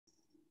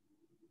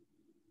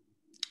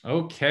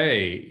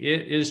Okay,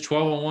 it is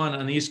 12:01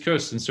 on the East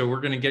Coast, and so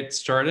we're going to get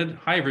started.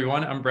 Hi,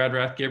 everyone. I'm Brad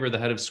Rathgaber, the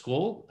head of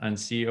school and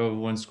CEO of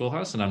One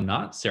Schoolhouse, and I'm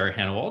not Sarah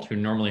Hannawald, who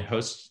normally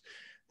hosts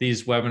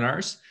these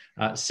webinars.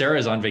 Sarah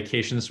is on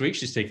vacation this week.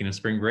 She's taking a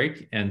spring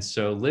break, and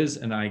so Liz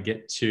and I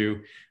get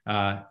to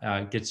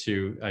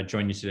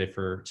join you today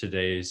for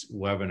today's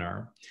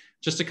webinar.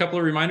 Just a couple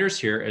of reminders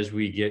here as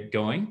we get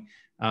going.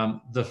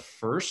 The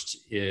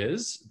first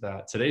is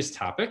that today's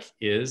topic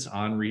is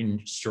on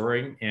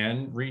restoring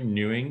and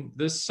renewing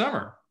this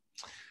summer.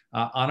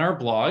 On our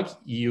blog,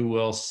 you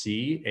will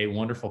see a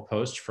wonderful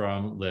post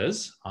from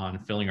Liz on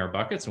filling our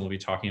buckets, and we'll be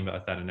talking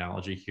about that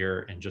analogy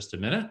here in just a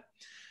minute.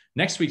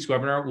 Next week's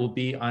webinar will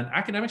be on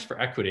academics for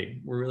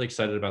equity. We're really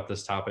excited about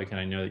this topic, and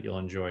I know that you'll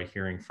enjoy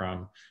hearing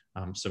from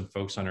some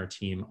folks on our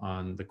team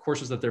on the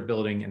courses that they're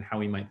building and how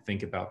we might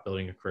think about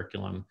building a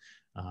curriculum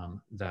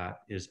that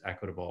is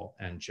equitable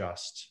and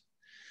just.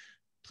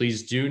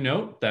 Please do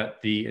note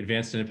that the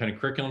Advanced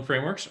Independent Curriculum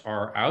Frameworks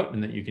are out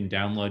and that you can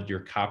download your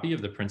copy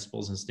of the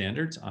Principles and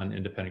Standards on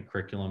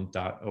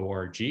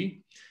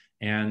independentcurriculum.org,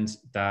 and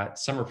that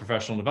Summer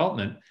Professional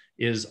Development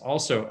is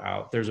also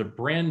out. There's a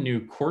brand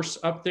new course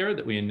up there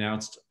that we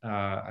announced,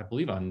 I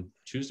believe on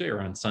Tuesday or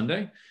on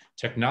Sunday,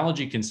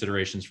 Technology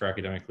Considerations for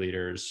Academic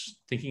Leaders,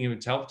 to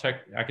help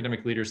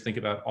academic leaders think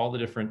about all the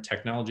different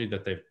technology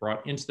that they've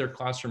brought into their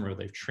classroom or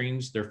they've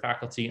trained their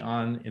faculty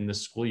on in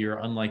this school year,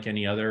 unlike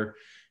any other,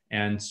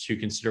 and to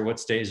consider what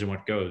stays and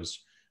what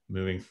goes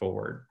moving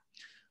forward.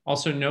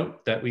 Also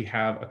note that we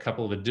have a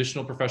couple of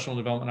additional professional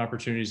development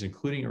opportunities,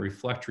 including a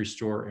Reflect,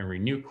 Restore, and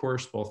Renew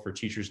course, both for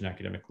teachers and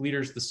academic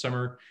leaders this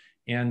summer,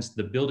 and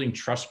the Building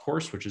Trust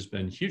course, which has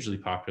been hugely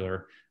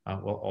popular,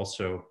 will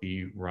also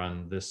be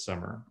run this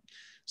summer.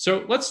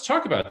 So let's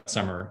talk about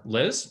summer,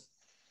 Liz.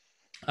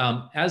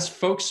 As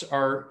folks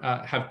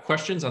have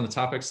questions on the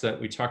topics that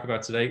we talk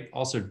about today,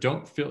 also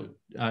don't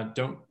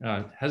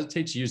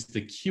hesitate to use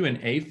the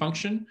Q&A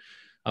function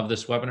of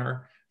this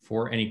webinar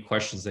for any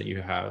questions that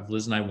you have.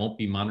 Liz and I won't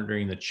be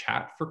monitoring the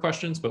chat for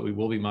questions, but we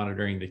will be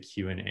monitoring the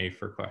Q&A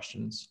for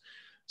questions.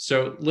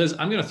 So Liz,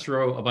 I'm going to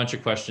throw a bunch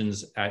of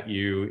questions at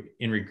you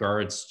in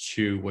regards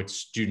to what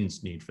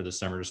students need for the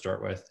summer to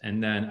start with.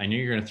 And then I know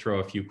you're going to throw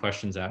a few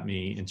questions at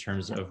me in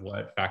terms of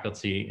what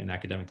faculty and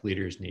academic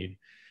leaders need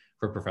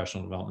for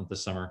professional development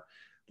this summer.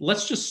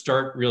 Let's just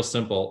start real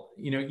simple.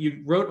 You know,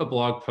 you wrote a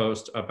blog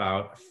post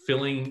about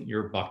filling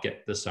your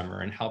bucket this summer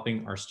and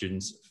helping our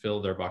students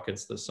fill their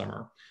buckets this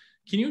summer.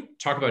 Can you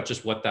talk about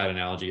just what that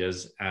analogy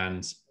is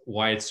and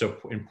why it's so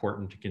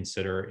important to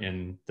consider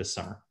in this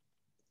summer?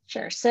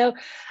 Sure. So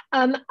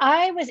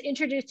I was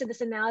introduced to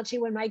this analogy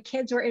when my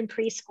kids were in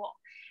preschool,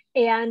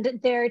 and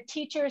their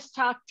teachers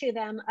talked to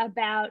them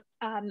about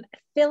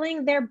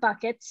filling their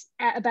buckets,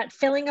 about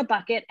filling a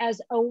bucket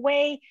as a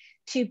way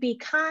to be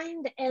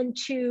kind and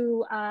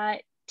to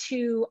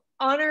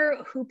honor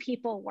who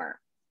people were.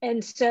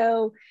 And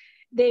so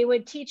they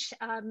would teach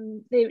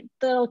the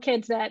little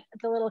kids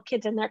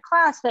in their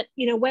class that,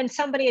 you know, when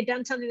somebody had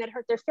done something that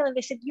hurt their feelings,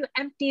 they said, "You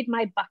emptied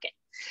my bucket."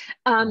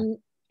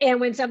 And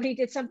when somebody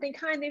did something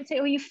kind, they'd say,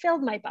 "Oh, you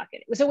filled my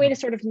bucket." It was a way to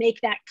sort of make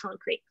that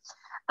concrete.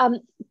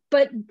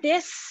 But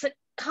this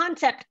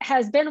concept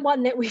has been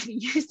one that we've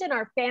used in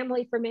our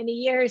family for many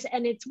years.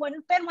 And it's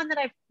been one that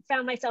I've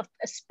found myself,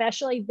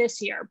 especially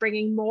this year,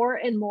 bringing more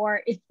and more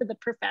into the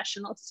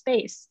professional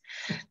space.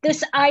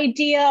 This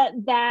idea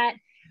that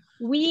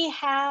we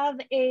have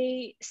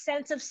a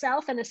sense of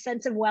self and a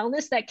sense of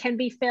wellness that can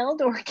be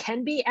filled or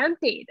can be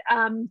emptied.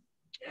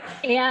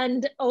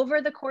 And over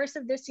the course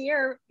of this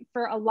year,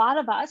 for a lot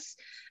of us,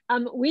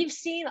 we've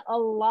seen a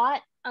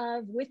lot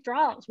of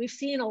withdrawals. We've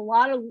seen a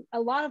lot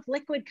of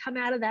liquid come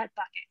out of that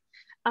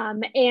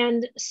bucket.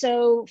 And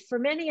so for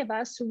many of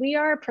us, we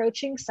are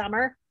approaching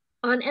summer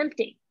on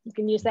empty. You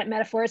can use that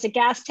metaphor as a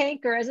gas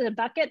tank or as a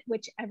bucket,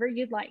 whichever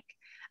you'd like.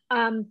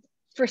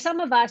 For some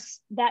of us,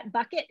 that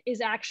bucket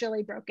is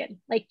actually broken.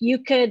 Like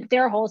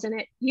there are holes in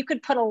it. You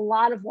could put a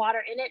lot of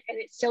water in it and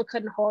it still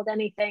couldn't hold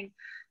anything.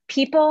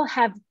 People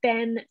have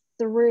been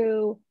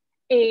through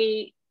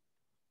a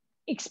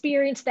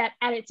experience that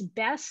at its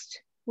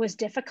best was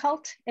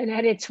difficult and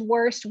at its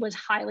worst was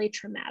highly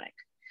traumatic.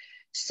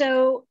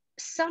 So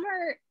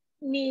summer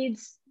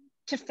needs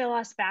to fill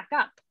us back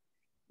up.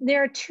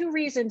 There are two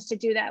reasons to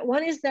do that.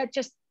 One is that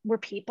just we're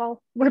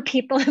people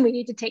and we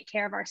need to take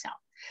care of ourselves.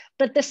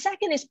 But the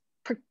second is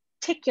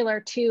particular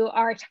to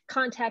our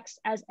context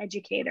as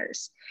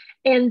educators.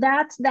 And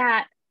that's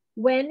that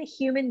when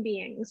human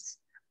beings,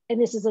 and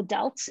this is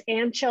adults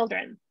and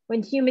children,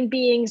 when human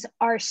beings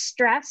are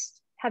stressed,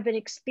 have been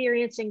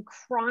experiencing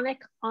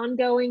chronic,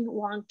 ongoing,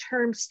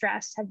 long-term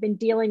stress, have been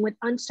dealing with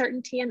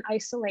uncertainty and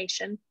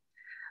isolation,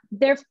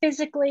 they're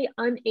physically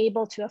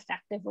unable to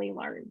effectively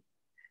learn.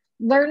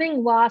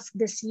 Learning loss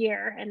this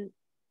year, and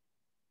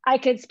I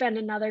could spend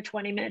another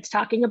 20 minutes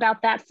talking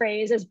about that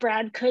phrase, as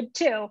Brad could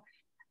too,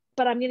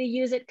 but I'm going to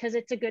use it because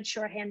it's a good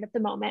shorthand at the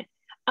moment.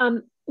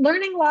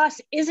 Learning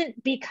loss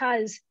isn't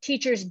because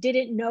teachers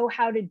didn't know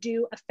how to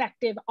do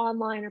effective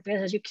online or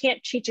because you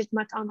can't teach as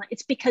much online.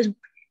 It's because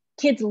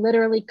kids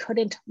literally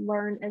couldn't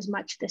learn as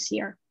much this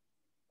year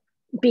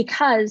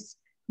because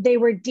they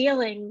were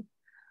dealing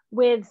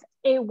with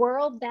a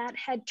world that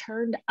had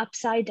turned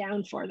upside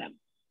down for them.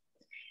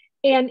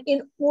 And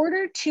in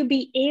order to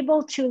be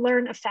able to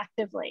learn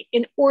effectively,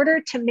 in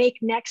order to make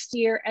next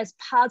year as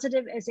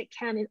positive as it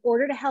can, in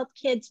order to help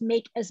kids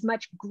make as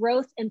much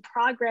growth and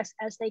progress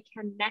as they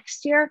can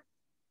next year,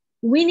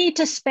 we need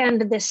to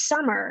spend this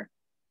summer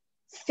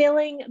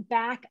filling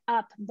back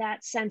up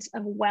that sense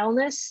of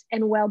wellness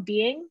and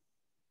well-being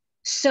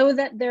so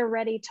that they're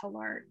ready to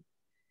learn.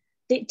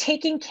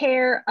 Taking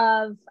care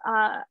of,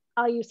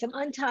 I'll use some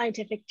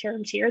unscientific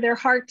terms here, their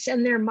hearts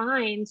and their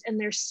minds and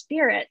their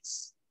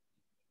spirits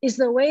is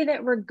the way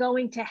that we're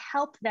going to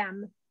help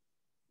them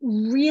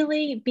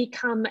really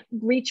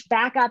reach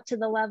back up to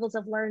the levels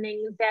of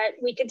learning that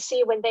we could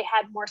see when they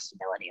had more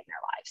stability in their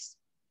lives.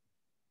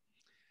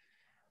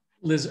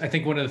 Liz, I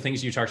think one of the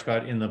things you talked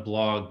about in the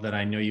blog that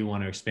I know you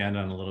want to expand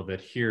on a little bit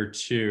here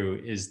too,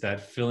 is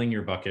that filling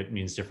your bucket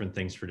means different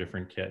things for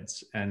different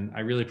kids. And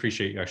I really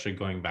appreciate you actually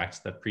going back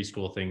to that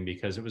preschool thing,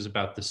 because it was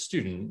about the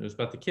student, it was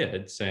about the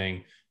kid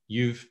saying,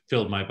 you've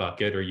filled my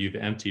bucket or you've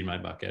emptied my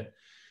bucket.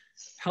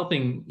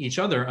 Helping each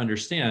other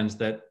understand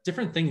that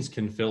different things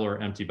can fill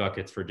or empty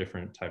buckets for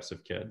different types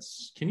of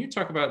kids. Can you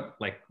talk about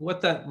like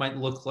what that might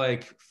look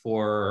like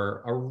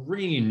for a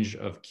range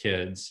of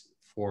kids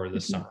for the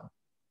summer?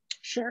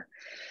 Sure.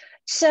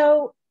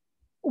 So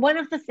one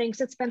of the things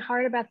that's been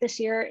hard about this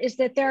year is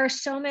that there are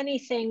so many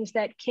things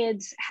that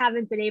kids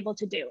haven't been able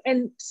to do.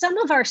 And some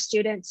of our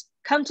students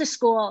come to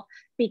school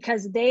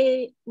because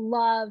they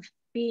love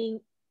being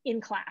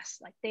in class.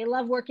 Like they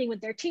love working with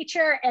their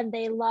teacher and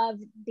they love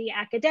the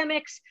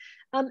academics.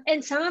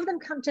 And some of them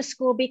come to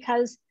school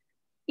because,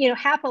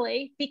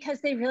 happily,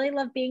 because they really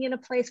love being in a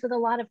place with a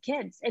lot of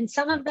kids. And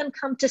some of them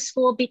come to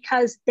school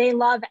because they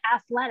love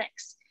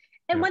athletics.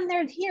 And when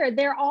they're here,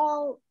 they're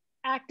all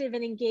active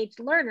and engaged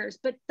learners,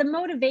 but the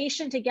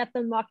motivation to get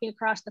them walking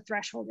across the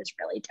threshold is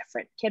really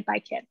different kid by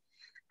kid.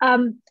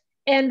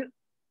 And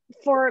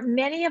for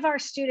many of our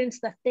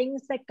students, the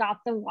things that got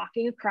them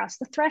walking across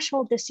the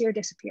threshold this year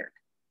disappeared.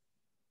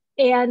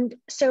 And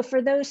so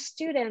for those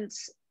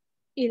students,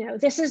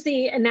 this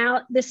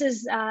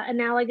is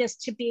analogous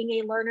to being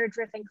a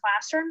learner-driven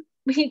classroom.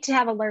 We need to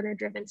have a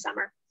learner-driven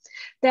summer.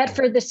 That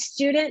for the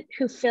student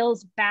who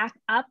fills back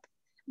up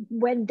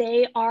when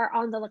they are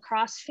on the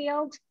lacrosse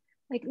field,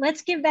 like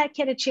let's give that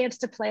kid a chance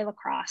to play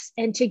lacrosse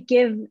and to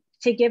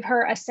give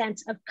her a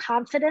sense of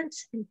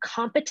confidence and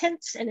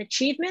competence and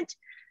achievement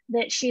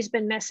that she's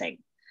been missing.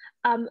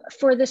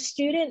 For the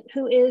student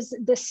who is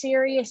the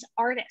serious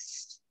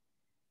artist,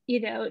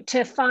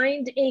 to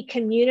find a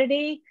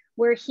community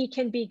where he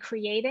can be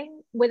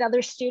creating with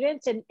other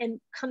students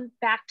and come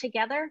back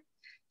together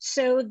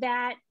so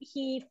that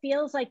he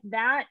feels like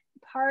that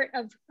part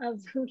of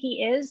who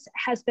he is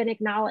has been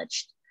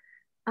acknowledged.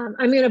 I'm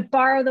going to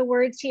borrow the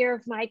words here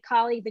of my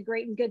colleague, the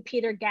great and good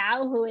Peter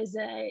Gao, who is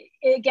a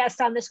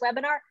guest on this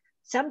webinar.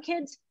 Some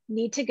kids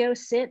need to go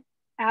sit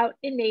out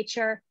in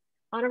nature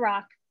on a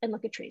rock and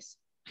look at trees.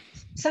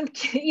 Some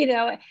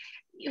kids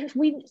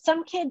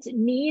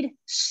need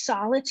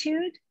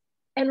solitude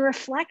and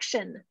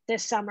reflection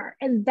this summer,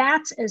 and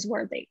that's as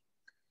worthy.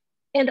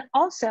 And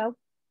also,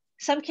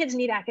 some kids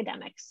need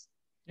academics.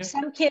 Yeah.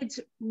 Some kids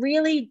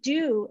really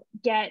do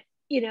get,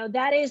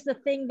 that is the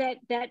thing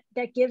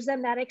that gives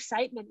them that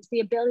excitement, is the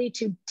ability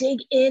to dig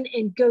in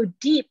and go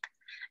deep.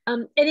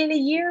 And in a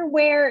year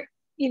where,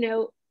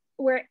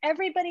 where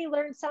everybody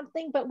learned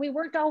something, but we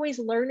weren't always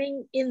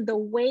learning in the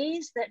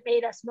ways that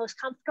made us most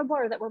comfortable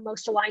or that were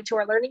most aligned to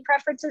our learning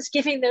preferences,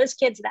 giving those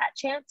kids that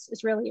chance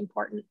is really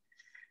important.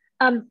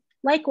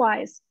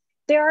 Likewise,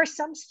 there are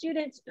some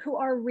students who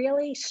are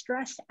really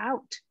stressed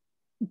out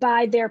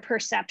by their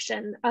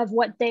perception of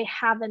what they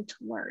haven't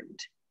learned.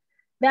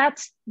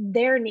 That's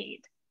their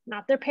need,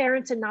 not their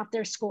parents and not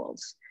their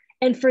schools.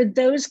 And for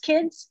those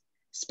kids,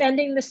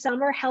 spending the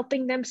summer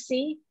helping them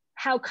see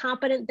how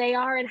competent they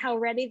are and how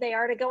ready they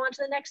are to go on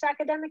to the next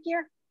academic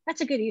year,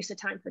 that's a good use of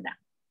time for them.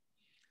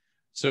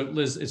 So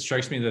Liz, it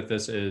strikes me that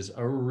this is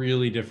a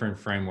really different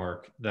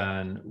framework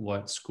than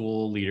what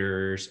school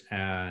leaders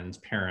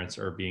and parents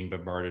are being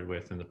bombarded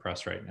with in the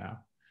press right now.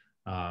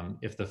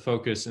 If the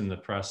focus in the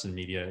press and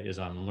media is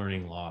on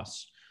learning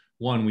loss,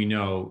 one, we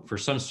know for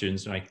some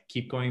students, and I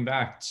keep going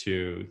back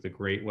to the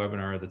great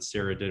webinar that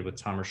Sarah did with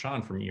Tom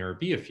Rashan from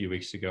ERB a few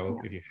weeks ago.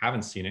 Yeah. If you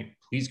haven't seen it,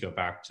 please go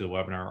back to the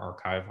webinar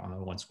archive on the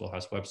One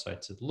Schoolhouse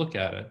website to look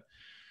at it,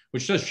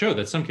 which does show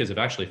that some kids have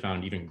actually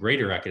found even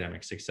greater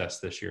academic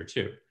success this year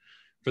too.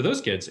 For those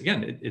kids,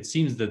 again, it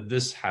seems that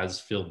this has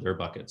filled their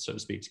bucket, so to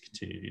speak, to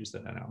continue to use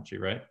that analogy,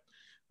 right?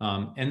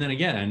 And then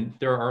again,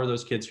 there are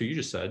those kids who you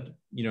just said,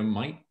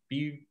 might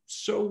be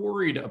so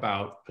worried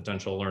about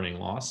potential learning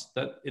loss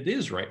that it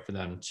is right for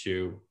them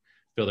to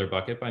fill their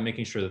bucket by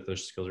making sure that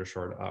those skills are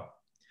shored up.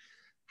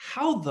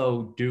 How,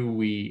 though, do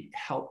we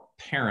help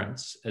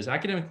parents as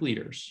academic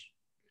leaders?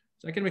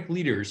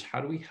 How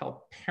do we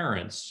help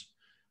parents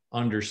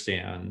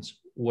understand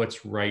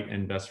what's right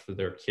and best for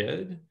their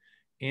kid,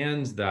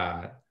 and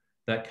that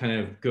that kind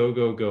of go,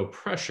 go, go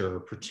pressure,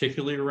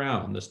 particularly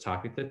around this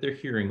topic that they're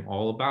hearing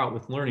all about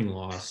with learning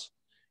loss,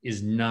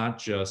 is not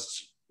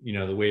just, you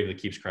know, the wave that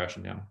keeps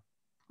crashing down.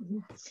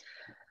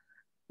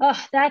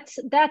 Oh, that's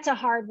a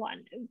hard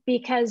one,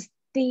 because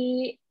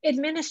the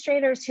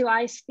administrators who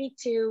I speak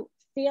to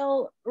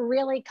feel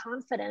really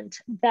confident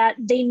that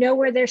they know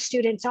where their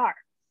students are.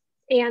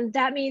 And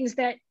that means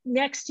that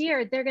next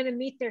year they're going to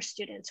meet their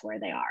students where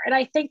they are. And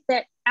I think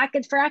that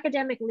for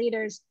academic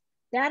leaders,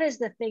 that is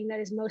the thing that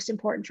is most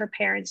important for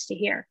parents to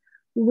hear.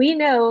 We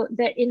know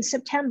that in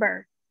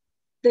September,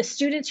 the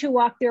students who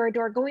walk through our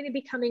door are going to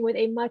be coming with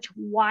a much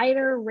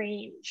wider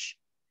range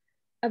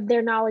of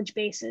their knowledge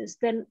bases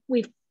than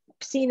we've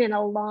seen in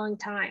a long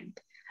time.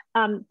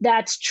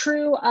 That's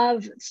true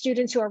of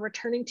students who are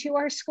returning to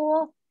our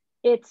school.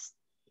 It's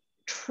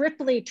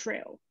triply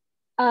true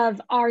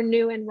of our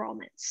new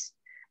enrollments.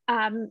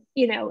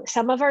 You know,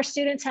 some of our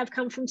students have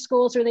come from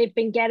schools where they've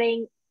been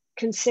getting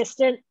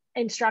consistent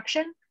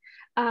instruction.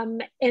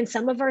 And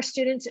some of our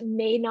students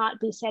may not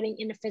be sitting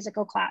in a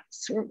physical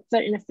class,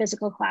 but in a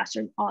physical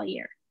classroom all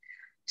year.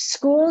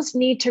 Schools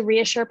need to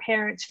reassure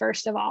parents,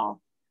 first of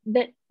all,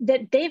 that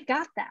they've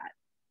got that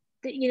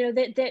you know,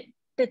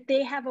 that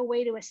they have a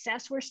way to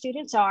assess where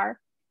students are,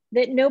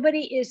 that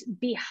nobody is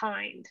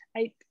behind.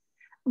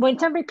 When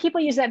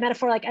people use that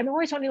metaphor, like, I'm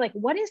always wondering, like,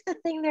 what is the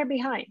thing they're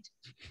behind?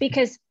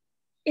 Because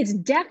it's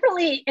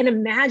definitely an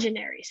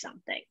imaginary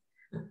something.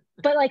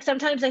 But like,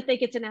 sometimes I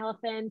think it's an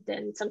elephant,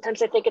 and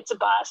sometimes I think it's a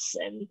bus.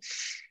 And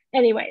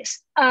anyways,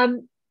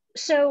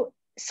 so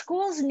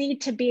schools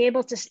need to be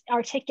able to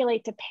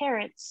articulate to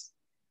parents,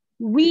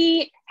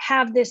 we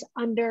have this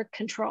under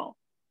control.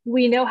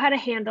 We know how to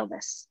handle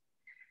this.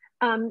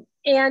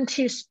 And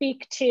to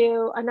speak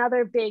to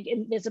another big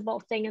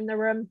invisible thing in the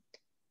room,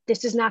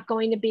 this is not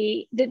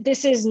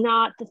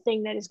the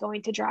thing that is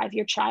going to drive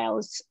your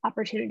child's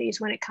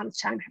opportunities when it comes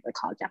time for the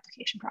college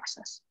application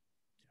process.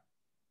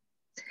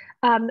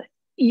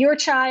 Your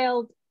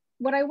child,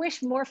 what I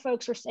wish more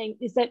folks were saying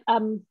is that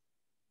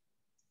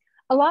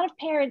a lot of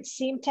parents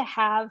seem to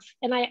have,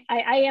 and I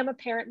am a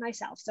parent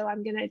myself, so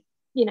I'm gonna,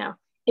 you know,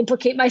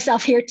 implicate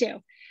myself here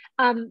too.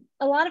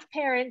 A lot of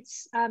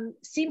parents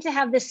seem to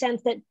have this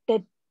sense that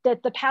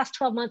the past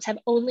 12 months have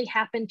only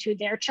happened to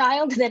their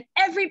child, that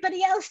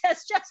everybody else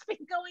has just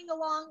been going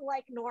along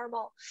like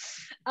normal.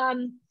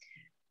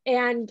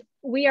 And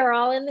we are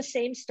all in the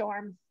same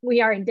storm.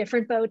 We are in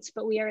different boats,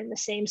 but we are in the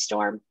same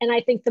storm. And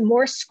I think the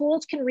more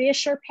schools can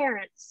reassure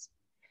parents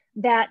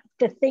that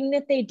the thing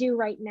that they do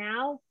right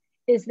now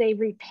is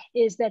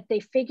that they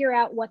figure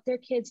out what their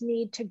kids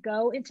need to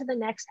go into the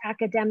next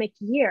academic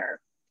year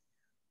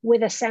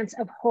with a sense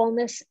of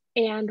wholeness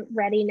and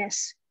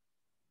readiness,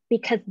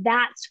 because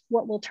that's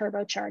what will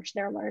turbocharge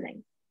their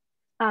learning.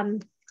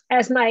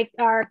 As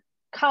our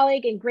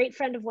colleague and great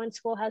friend of One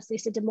Schoolhouse,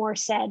 Lisa D'Amour,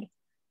 said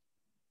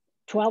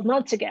 12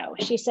 months ago,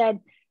 she said,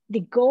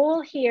 the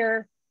goal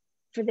here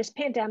for this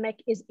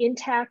pandemic is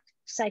intact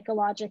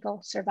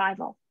psychological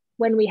survival.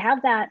 When we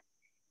have that,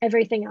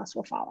 everything else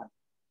will follow.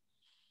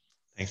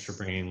 Thanks for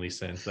bringing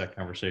Lisa into that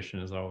conversation,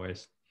 as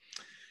always.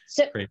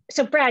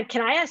 So Brad,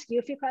 can I ask you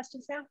a few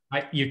questions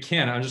now? You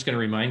can. I'm just going to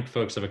remind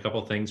folks of a couple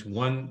of things.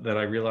 One that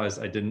I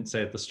realized I didn't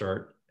say at the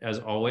start, as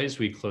always,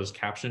 we close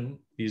caption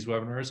these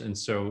webinars. And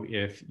so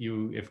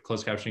if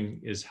closed captioning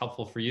is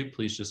helpful for you,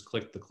 please just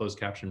click the closed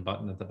caption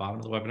button at the bottom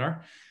of the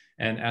webinar.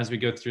 And as we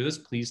go through this,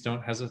 please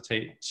don't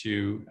hesitate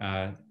to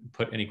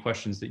put any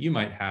questions that you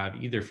might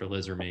have, either for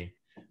Liz or me,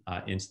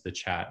 into the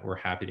chat. We're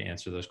happy to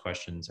answer those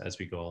questions as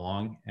we go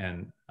along.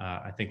 And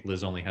I think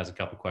Liz only has a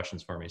couple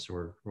questions for me,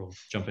 so we'll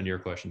jump into your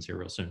questions here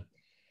real soon.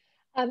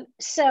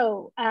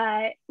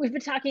 We've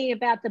been talking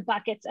about the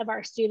buckets of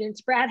our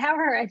students. Brad, how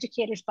are our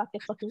educators'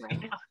 buckets looking right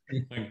now? Oh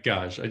my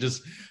gosh,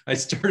 I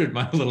started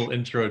my little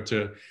intro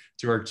to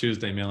our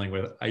Tuesday mailing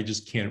with, I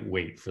just can't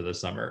wait for the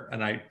summer.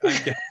 And I'm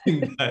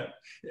guessing that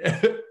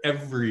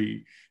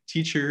every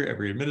teacher,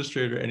 every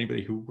administrator,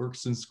 anybody who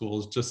works in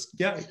schools, just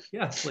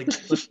like,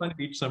 let's find a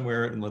beach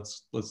somewhere and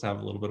let's have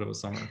a little bit of a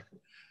summer.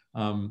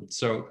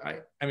 So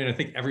I mean, I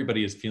think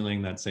everybody is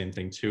feeling that same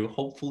thing too.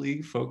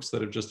 Hopefully folks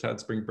that have just had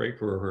spring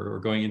break or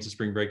going into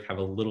spring break have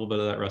a little bit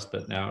of that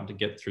respite now to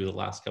get through the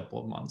last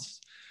couple of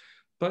months.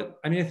 But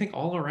I mean, I think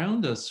all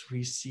around us,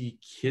 we see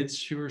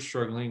kids who are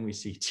struggling, we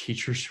see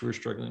teachers who are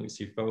struggling, we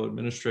see fellow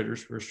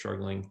administrators who are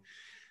struggling.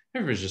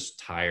 Everybody's just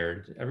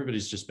tired.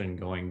 Everybody's just been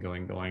going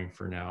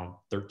for now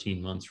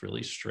 13 months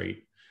really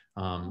straight,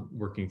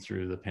 working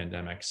through the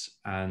pandemics.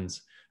 And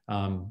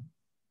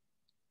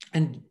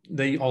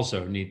they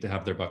also need to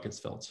have their buckets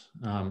filled.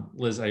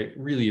 Liz, I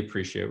really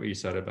appreciate what you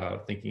said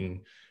about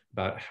thinking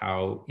about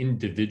how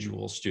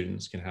individual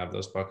students can have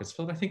those buckets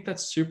filled. I think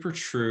that's super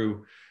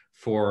true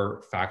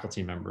for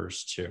faculty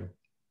members too.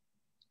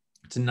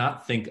 To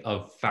not think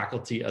of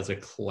faculty as a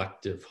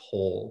collective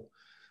whole,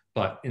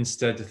 but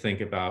instead to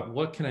think about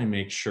what can I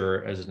make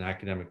sure as an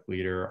academic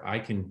leader I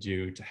can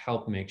do to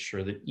help make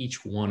sure that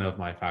each one of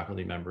my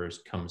faculty members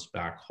comes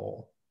back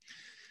whole.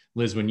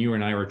 Liz, when you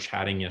and I were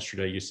chatting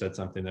yesterday, you said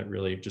something that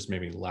really just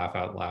made me laugh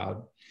out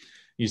loud.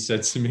 you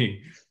said to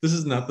me, this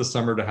is not the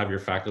summer to have your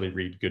faculty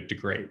read good to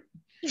great.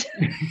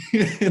 And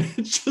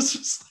it just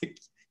was like,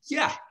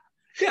 yeah.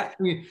 I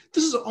mean,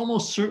 this is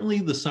almost certainly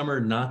the summer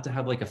not to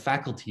have like a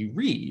faculty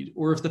read,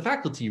 or if the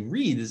faculty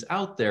read is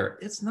out there,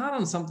 it's not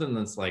on something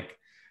that's like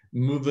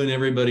moving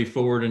everybody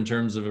forward in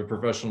terms of a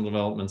professional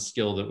development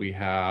skill that we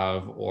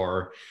have,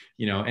 or,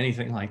 you know,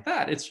 anything like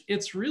that.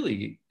 It's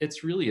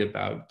really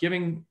about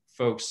giving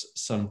folks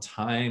some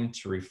time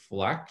to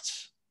reflect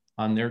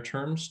on their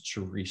terms,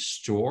 to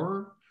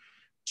restore,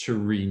 to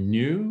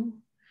renew,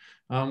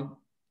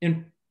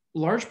 in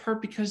large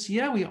part because,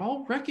 yeah, we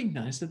all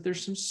recognize that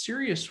there's some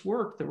serious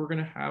work that we're going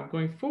to have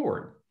going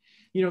forward.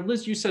 You know,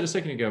 Liz, you said a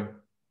second ago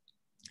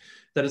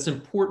that it's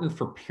important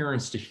for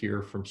parents to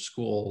hear from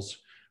schools,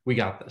 we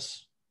got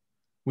this.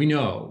 We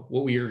know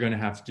what we are going to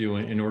have to do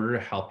in order to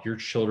help your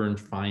children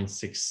find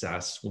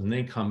success when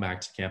they come back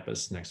to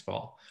campus next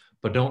fall,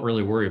 but don't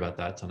really worry about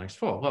that till next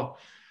fall. Well,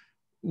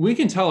 we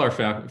can tell our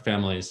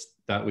families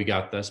that we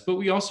got this, but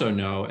we also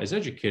know as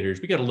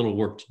educators, we got a little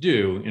work to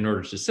do in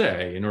order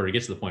to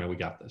get to the point of we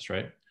got this,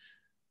 right?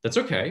 That's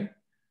okay.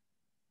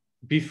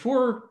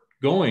 Before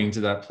going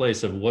to that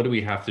place of what do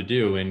we have to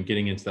do and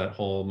getting into that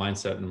whole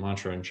mindset and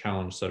mantra and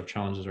challenge set of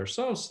challenges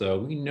ourselves, though,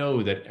 we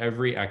know that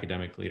every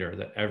academic leader,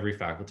 that every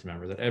faculty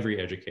member, that every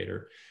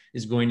educator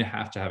is going to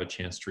have a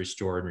chance to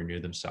restore and renew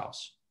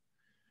themselves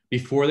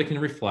before they can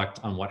reflect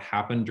on what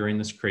happened during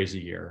this crazy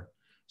year,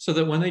 so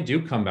that when they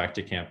do come back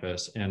to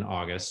campus in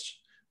August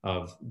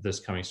of this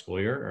coming school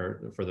year,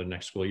 or for the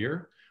next school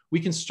year, we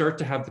can start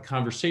to have the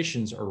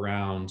conversations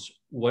around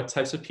what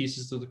types of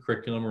pieces of the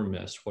curriculum were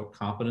missed, what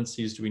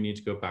competencies do we need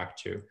to go back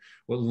to,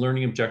 what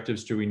learning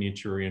objectives do we need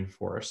to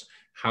reinforce,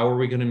 how are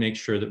we going to make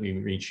sure that we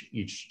reach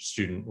each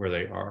student where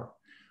they are.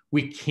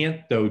 We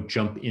can't, though,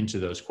 jump into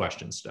those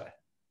questions today.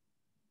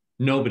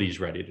 Nobody's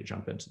ready to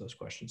jump into those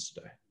questions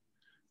today.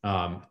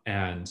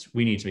 And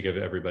we need to give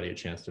everybody a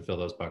chance to fill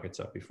those buckets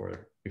up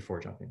before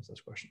jumping into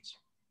those questions.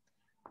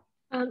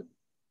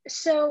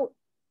 So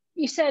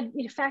you said,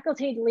 you know,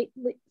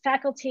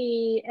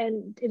 faculty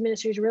and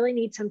administrators really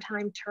need some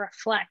time to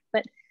reflect,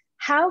 but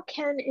how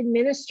can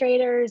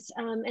administrators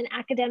and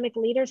academic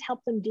leaders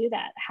help them do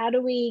that? How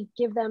do we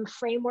give them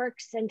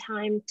frameworks and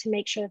time to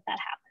make sure that that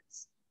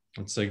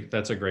happens?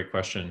 That's a great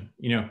question.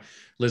 You know,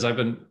 Liz, I've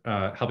been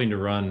helping to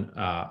run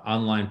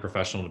online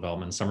professional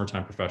development,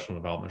 summertime professional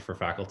development for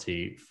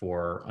faculty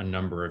for a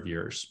number of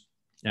years.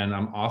 And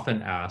I'm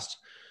often asked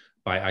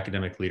by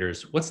academic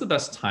leaders, what's the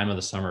best time of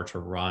the summer to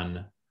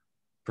run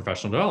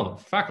professional development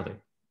for faculty?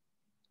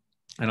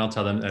 And I'll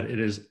tell them that it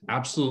is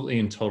absolutely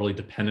and totally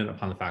dependent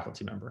upon the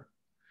faculty member.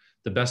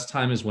 The best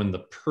time is when the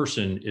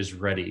person is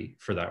ready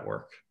for that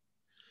work.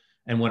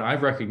 And what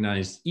I've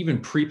recognized,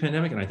 even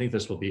pre-pandemic, and I think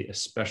this will be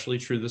especially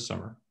true this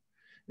summer,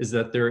 is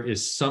that there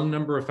is some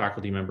number of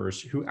faculty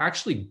members who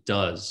actually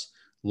does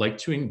like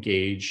to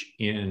engage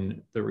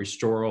in the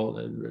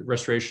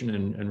restoration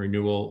and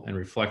renewal and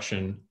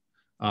reflection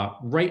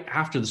right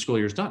after the school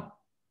year is done.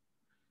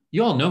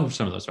 You all know who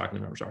some of those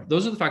faculty members are.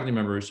 Those are the faculty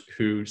members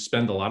who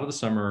spend a lot of the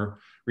summer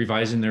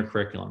revising their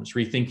curriculums,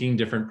 rethinking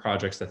different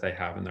projects that they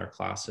have in their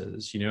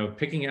classes, you know,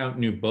 picking out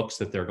new books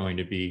that they're going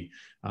to be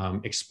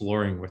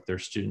exploring with their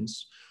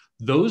students.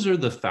 Those are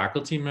the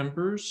faculty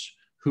members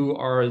who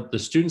are the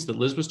students that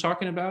Liz was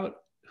talking about,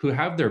 who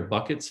have their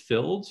buckets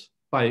filled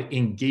by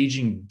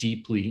engaging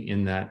deeply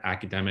in that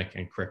academic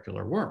and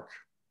curricular work.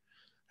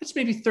 That's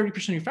maybe 30%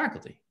 of your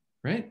faculty,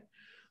 right?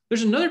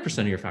 There's another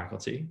percent of your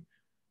faculty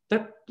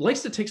that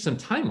likes to take some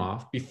time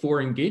off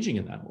before engaging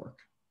in that work,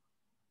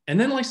 and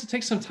then likes to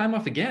take some time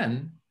off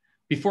again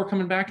before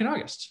coming back in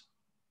August.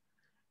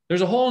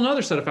 There's a whole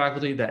another set of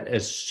faculty that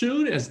as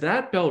soon as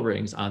that bell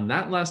rings on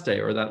that last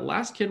day, or that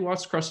last kid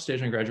walks across the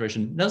stage on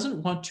graduation,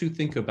 doesn't want to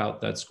think about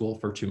that school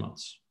for 2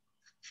 months.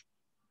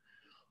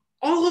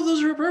 All of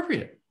those are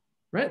appropriate,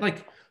 right?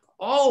 Like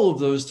all of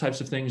those types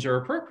of things are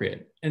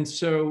appropriate. And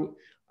so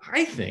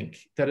I think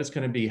that it's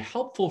going to be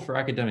helpful for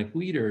academic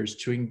leaders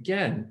to,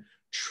 again,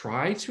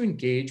 try to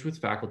engage with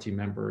faculty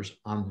members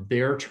on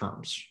their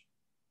terms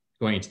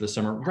going into the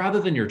summer rather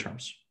than your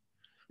terms.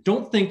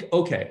 Don't think,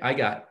 okay, I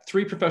got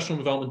 3 professional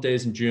development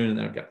days in June, and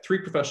then I've got 3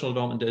 professional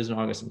development days in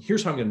August, and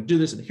here's how I'm going to do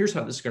this, and here's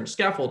how this is going to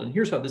scaffold, and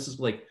here's how this is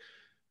like.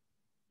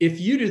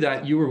 If you do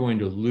that, you are going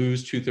to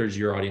lose 2/3 of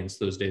your audience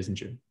those days in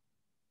June.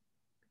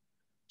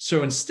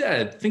 So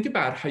instead, think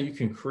about how you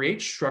can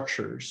create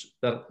structures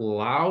that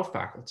allow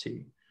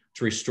faculty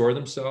to restore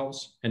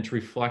themselves and to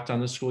reflect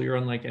on the school year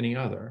unlike any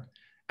other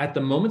at the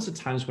moments and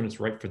times when it's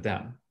right for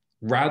them,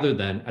 rather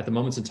than at the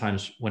moments and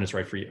times when it's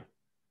right for you.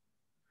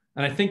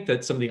 And I think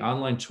that some of the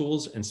online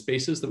tools and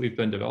spaces that we've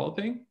been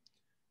developing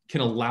can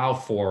allow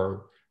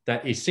for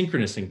that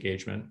asynchronous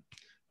engagement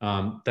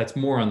that's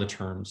more on the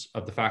terms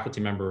of the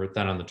faculty member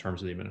than on the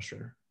terms of the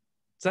administrator.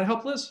 Does that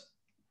help, Liz?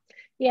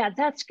 Yeah,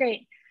 that's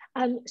great.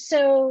 Let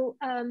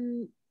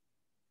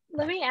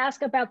me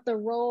ask about the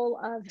role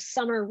of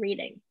summer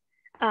reading,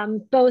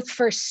 both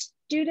for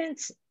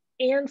students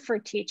and for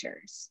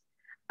teachers.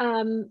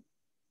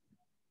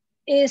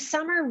 Is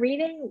summer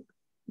reading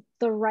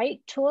the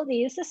right tool to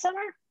use this summer?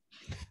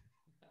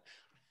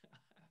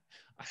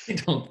 I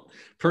don't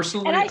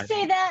personally. And I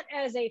say that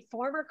as a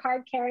former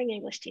card-carrying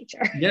English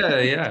teacher.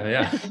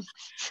 Yeah.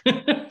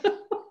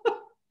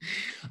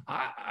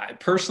 I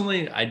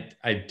personally,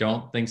 I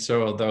don't think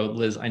so. Although,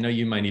 Liz, I know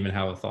you might even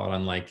have a thought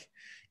on like,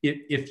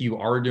 if you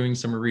are doing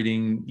summer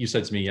reading, you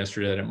said to me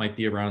yesterday that it might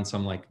be around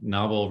some like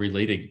novel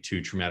related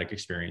to traumatic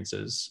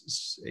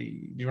experiences. Do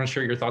you want to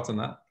share your thoughts on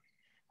that?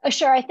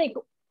 Sure. I think,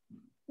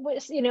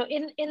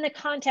 in the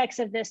context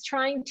of this,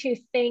 trying to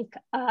think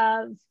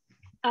of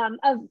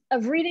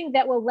reading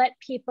that will let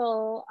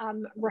people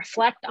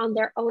reflect on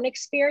their own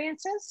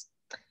experiences.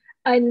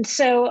 And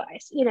so,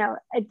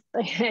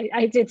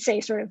 I did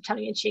say sort of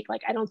tongue in cheek,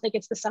 like, I don't think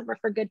it's the summer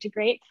for good to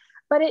great,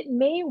 but it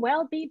may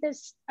well be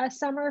a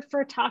summer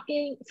for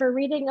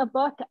reading a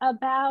book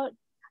about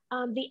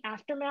the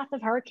aftermath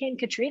of Hurricane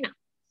Katrina.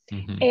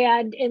 Mm-hmm.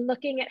 And in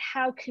looking at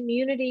how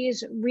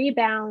communities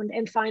rebound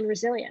and find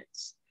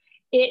resilience.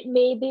 It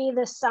may be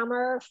the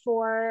summer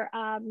for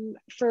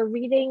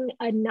reading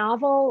a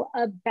novel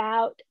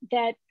about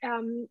that,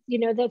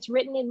 that's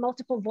written in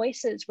multiple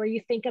voices, where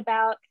you think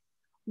about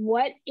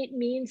what it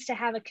means to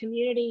have a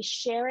community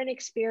share an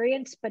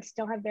experience, but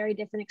still have very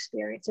different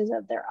experiences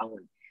of their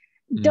own.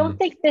 Mm. Don't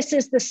think this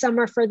is the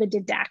summer for the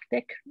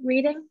didactic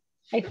reading.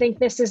 I think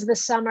this is the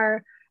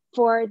summer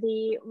for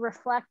the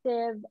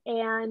reflective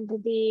and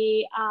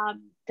the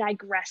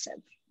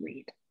digressive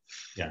read.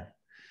 Yeah.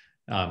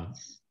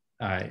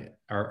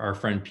 Our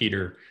friend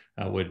Peter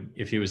would,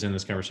 if he was in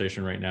this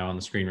conversation right now on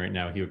the screen right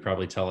now, he would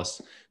probably tell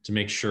us to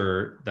make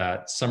sure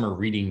that summer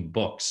reading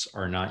books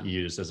are not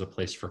used as a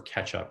place for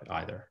catch up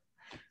either.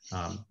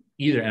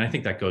 And I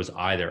think that goes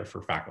either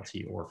for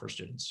faculty or for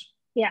students.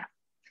 Yeah.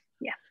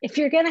 If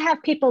you're going to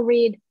have people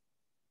read,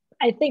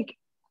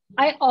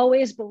 I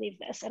always believe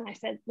this, and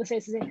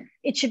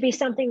it should be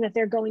something that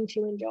they're going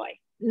to enjoy,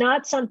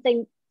 not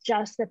something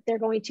just that they're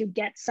going to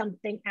get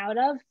something out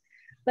of,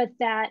 but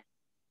that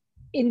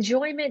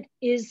enjoyment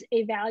is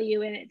a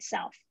value in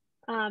itself.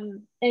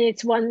 And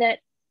it's one that,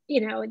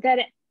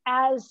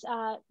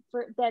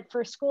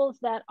 for schools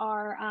that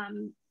are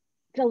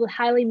filled with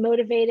highly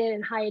motivated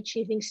and high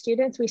achieving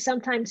students, we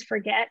sometimes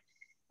forget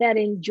that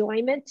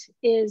enjoyment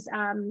is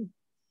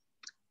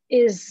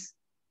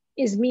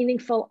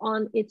meaningful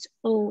on its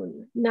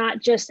own, not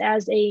just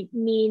as a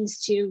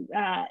means to,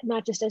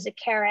 not just as a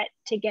carrot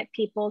to get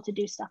people to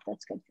do stuff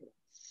that's good for them.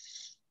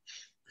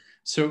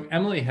 So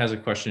Emily has a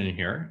question in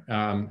here.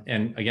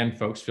 And again,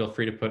 folks, feel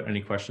free to put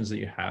any questions that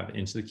you have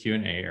into the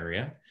Q&A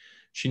area.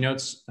 She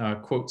notes,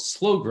 quote,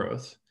 slow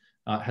growth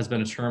has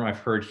been a term I've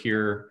heard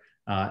here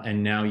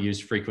and now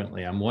used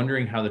frequently. I'm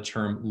wondering how the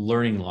term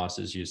learning loss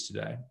is used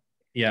today.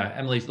 Yeah,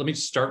 Emily, let me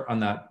start on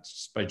that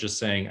by just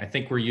saying, I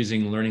think we're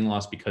using learning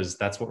loss because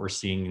that's what we're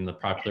seeing in the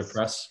popular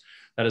press.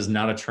 That is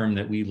not a term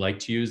that we like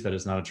to use. That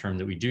is not a term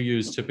that we do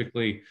use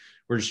typically.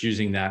 We're just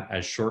using that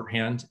as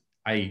shorthand.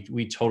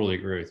 We totally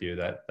agree with you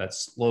that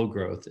slow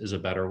growth is a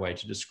better way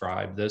to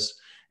describe this.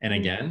 And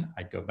again,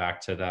 I'd go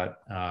back to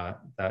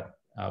that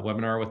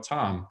webinar with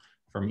Tom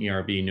from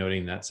ERB,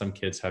 noting that some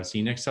kids have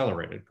seen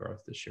accelerated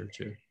growth this year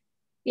too.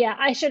 Yeah,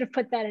 I should have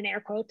put that in air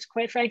quotes,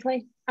 quite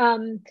frankly,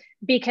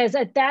 because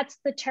that's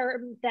the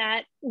term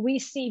that we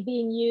see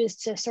being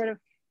used to sort of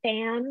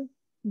fan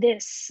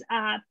this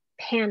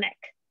panic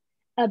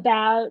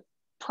about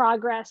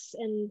progress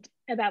and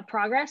about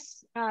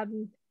progress.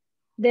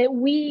 That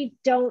we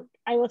don't,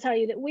 I will tell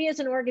you that we as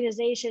an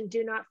organization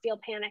do not feel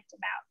panicked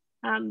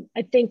about.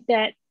 I think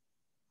that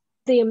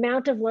the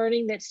amount of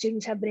learning that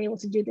students have been able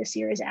to do this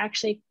year is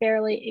actually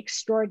fairly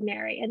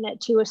extraordinary, and that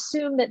to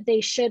assume that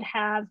they should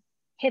have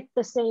hit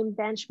the same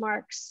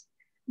benchmarks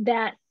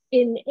that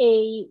in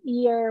a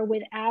year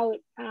without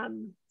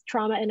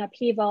trauma and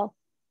upheaval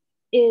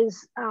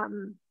is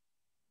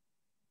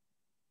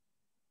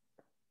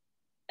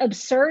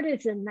absurd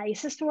is the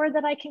nicest word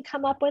that I can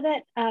come up with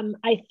it.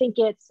 I think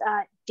it's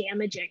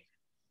damaging,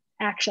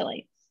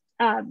 actually.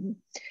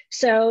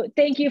 So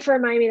thank you for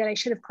reminding me that I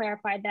should have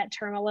clarified that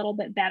term a little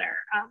bit better,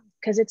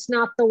 because it's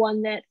not the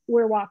one that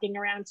we're walking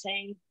around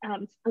saying,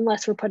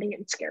 unless we're putting it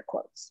in scare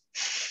quotes.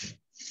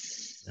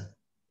 Yeah.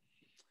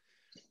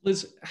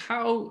 Liz,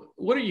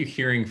 what are you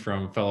hearing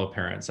from fellow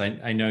parents?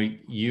 I know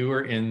you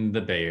are in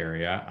the Bay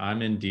Area,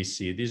 I'm in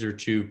DC. These are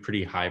two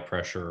pretty high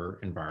pressure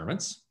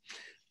environments.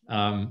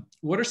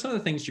 What are some of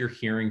the things you're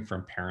hearing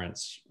from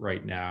parents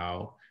right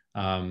now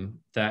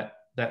that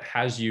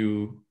has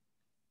you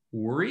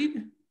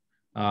worried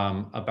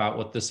about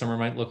what this summer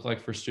might look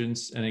like for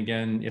students? And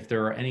again, if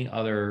there are any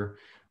other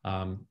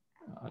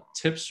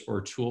tips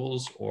or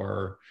tools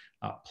or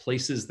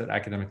places that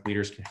academic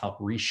leaders can help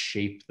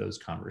reshape those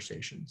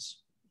conversations.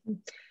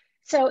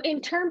 So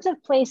in terms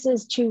of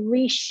places to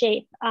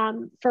reshape,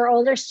 for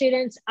older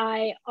students,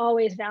 I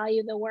always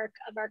value the work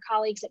of our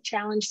colleagues at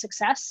Challenge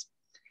Success.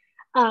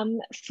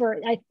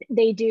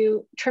 They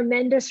do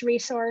tremendous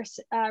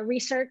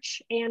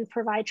research and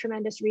provide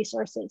tremendous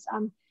resources.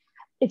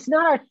 it's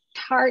not our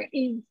target.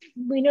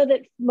 We know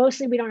that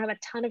mostly we don't have a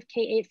ton of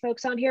K-8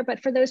 folks on here,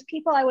 but for those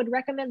people, I would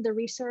recommend the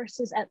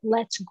resources at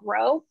Let's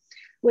Grow,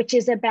 which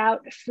is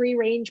about free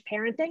range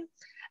parenting,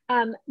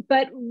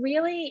 but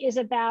really is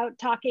about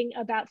talking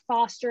about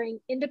fostering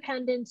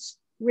independence,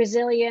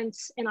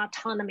 resilience, and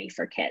autonomy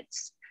for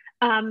kids.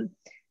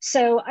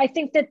 So I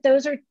think that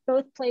those are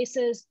both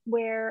places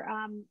where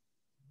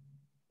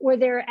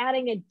they're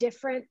adding a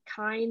different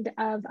kind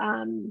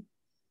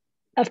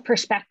of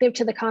perspective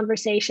to the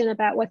conversation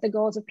about what the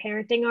goals of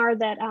parenting are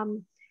that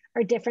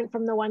are different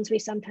from the ones we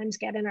sometimes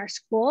get in our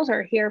schools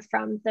or hear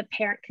from the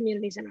parent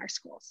communities in our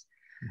schools.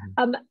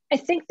 Mm-hmm. I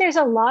think there's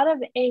a lot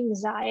of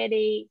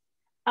anxiety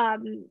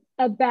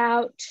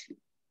about,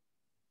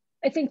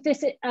 I think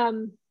this,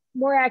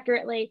 more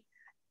accurately,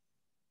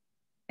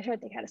 I don't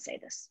think how to say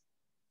this.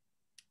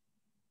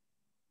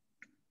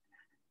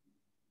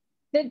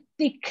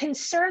 The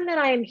concern that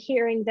I am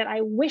hearing that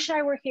I wish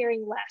I were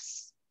hearing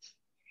less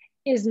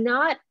is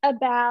not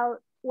about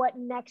what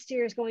next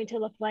year is going to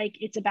look like.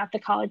 It's about the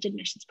college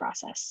admissions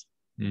process.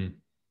 Mm.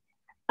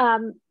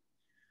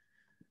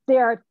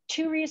 There are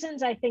two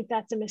reasons I think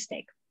that's a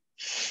mistake.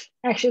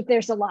 Actually,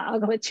 there's a lot. I'll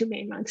go with two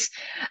main ones.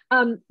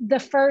 The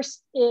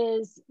first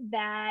is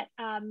that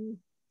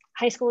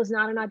high school is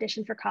not an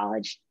audition for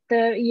college.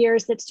 The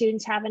years that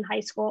students have in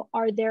high school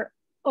are their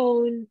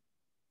own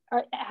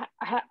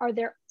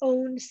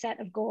set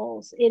of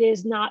goals. It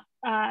is not,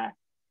 the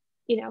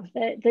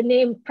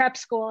name prep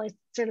school is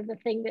sort of the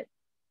thing that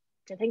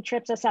I think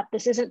trips us up.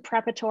 This isn't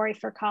preparatory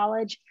for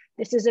college.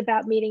 This is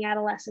about meeting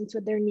adolescents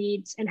with their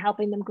needs and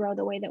helping them grow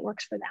the way that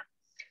works for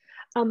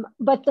them.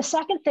 But the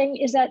second thing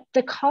is that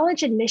the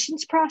college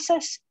admissions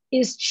process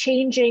is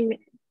changing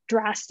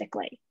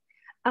drastically.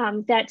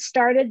 That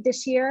started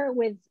this year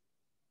with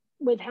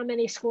how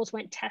many schools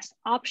went test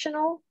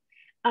optional,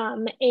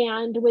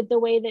 and with the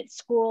way that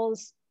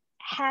schools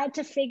had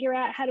to figure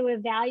out how to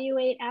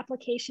evaluate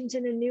applications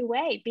in a new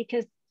way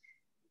because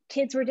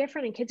kids were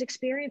different and kids'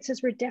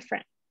 experiences were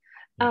different.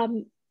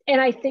 And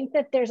I think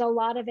that there's a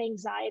lot of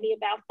anxiety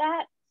about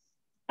that.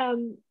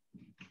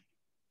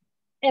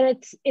 And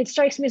it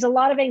strikes me as a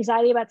lot of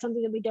anxiety about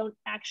something that we don't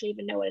actually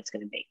even know what it's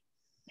going to be.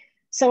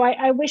 So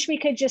I wish we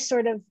could just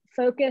sort of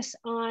focus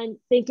on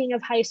thinking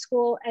of high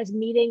school as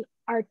meeting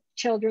our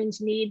children's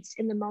needs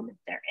in the moment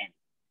they're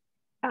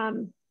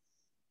in.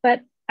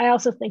 But I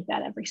also think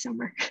that every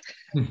summer.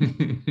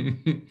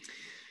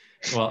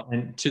 Well,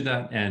 and to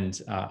that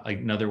end,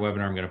 another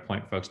webinar I'm going to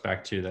point folks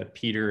back to that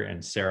Peter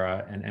and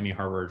Sarah and Emmy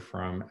Harvard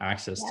from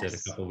Access did a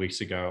couple of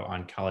weeks ago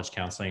on college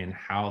counseling and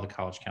how the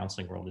college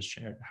counseling world is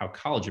how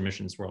college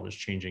admissions world is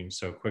changing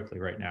so quickly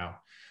right now.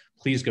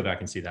 Please go back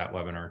and see that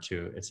webinar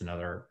too. It's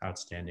another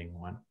outstanding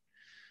one.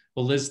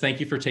 Well, Liz, thank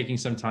you for taking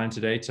some time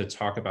today to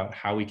talk about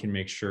how we can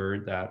make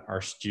sure that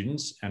our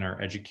students and our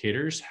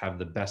educators have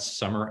the best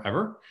summer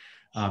ever.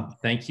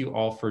 Thank you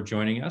all for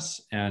joining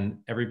us, and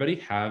everybody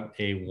have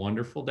a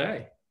wonderful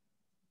day.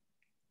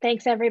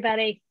 Thanks,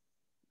 everybody.